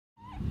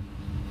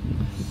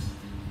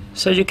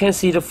So you can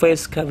see the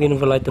face Cavin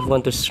would like to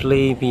want to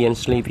sleepy and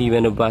sleepy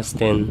when the bus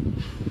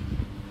then.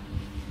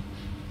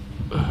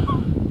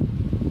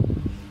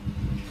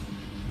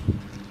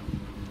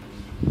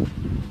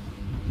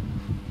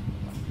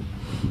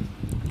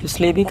 You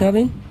sleepy,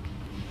 Cavin?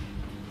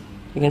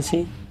 You can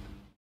see.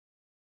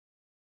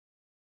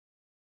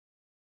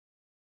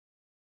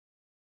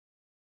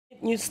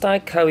 You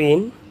start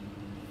Cavin.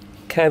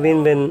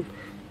 Cavin then.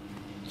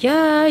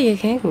 Yeah, you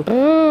can.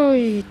 Oh,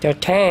 your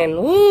turn.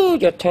 Ooh,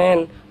 your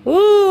turn.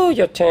 Ooh,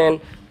 your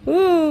turn.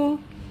 Ooh.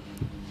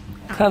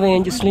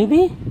 Cavin, you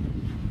sleepy?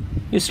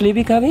 You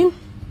sleepy, Cavin?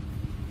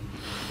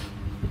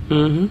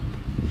 Mm-hmm.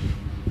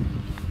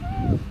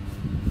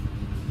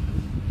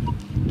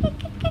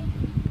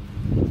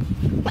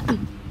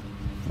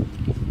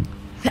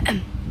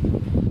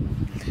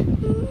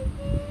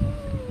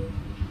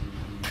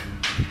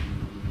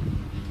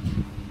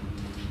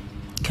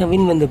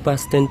 Cavin when the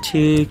bus then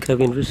too.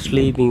 Cavin was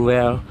sleeping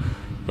well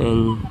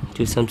and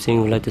do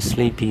something like the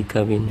sleepy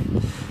Cavin.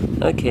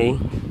 Okay.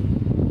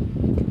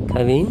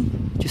 Cavin,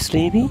 you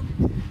sleepy?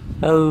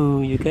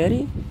 Oh, you got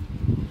it?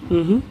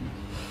 Mm-hmm.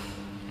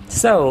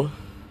 So,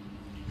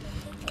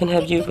 can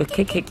have you a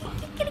kick.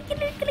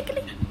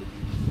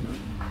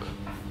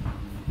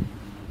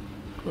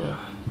 Yeah.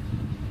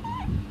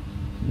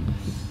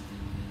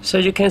 So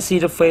you can see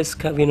the face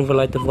Cavin would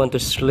like to want to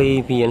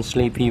sleepy and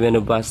sleepy when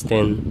the bus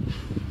then.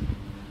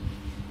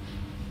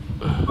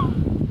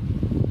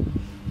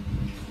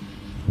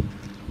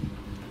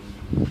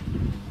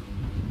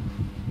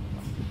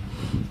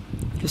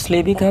 You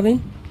sleepy,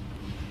 Cavin?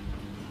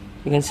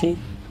 You can see?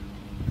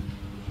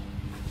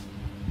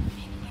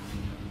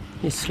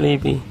 You're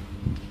sleepy.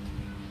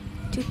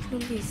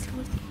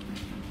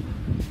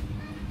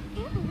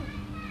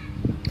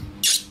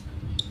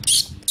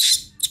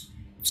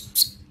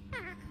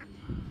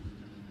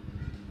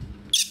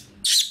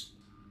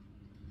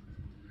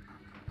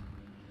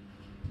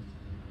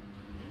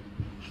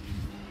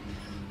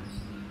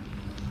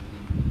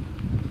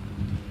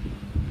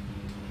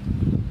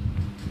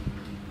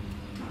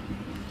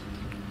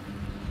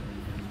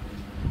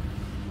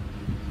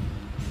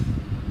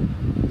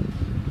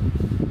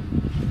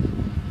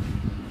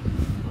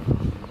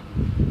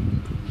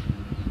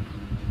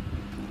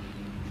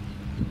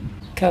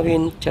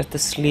 Cavin just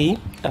asleep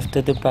after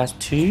the bus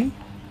too.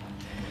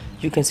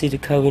 You can see the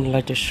Cavin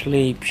like to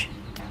sleep.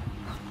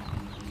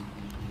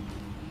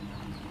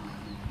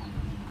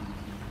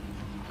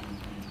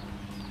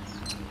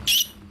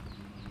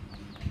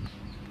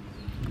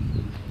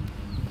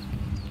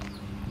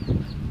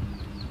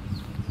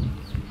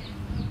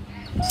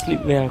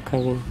 Sleep well,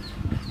 Cavin.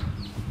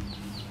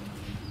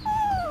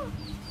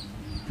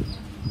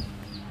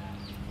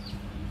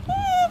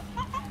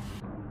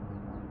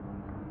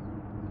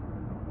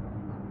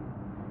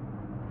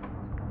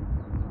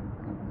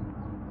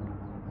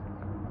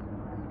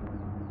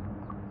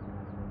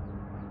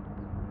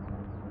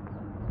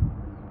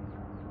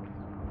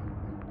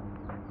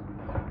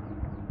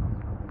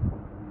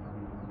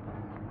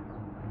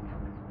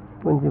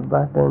 When the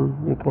button,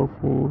 you can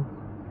see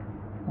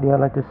they are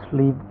like to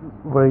sleep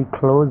very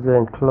closer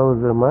and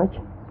closer much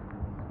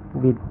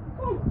with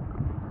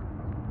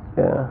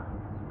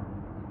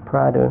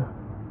brother.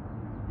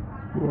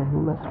 Yeah, he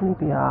must sleep.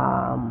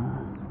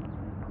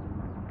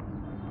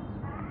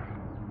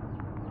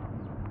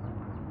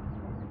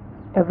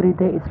 Every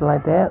day it's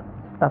like that.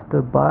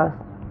 After bath,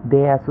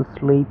 they are so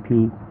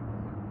sleepy.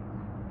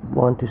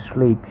 Want to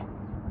sleep.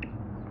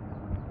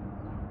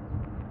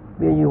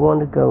 Where you want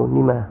to go,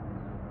 Nyma?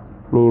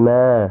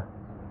 Nyma.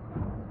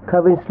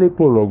 Cavin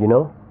sleeping, you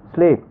know?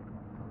 Sleep.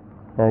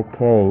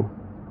 Okay.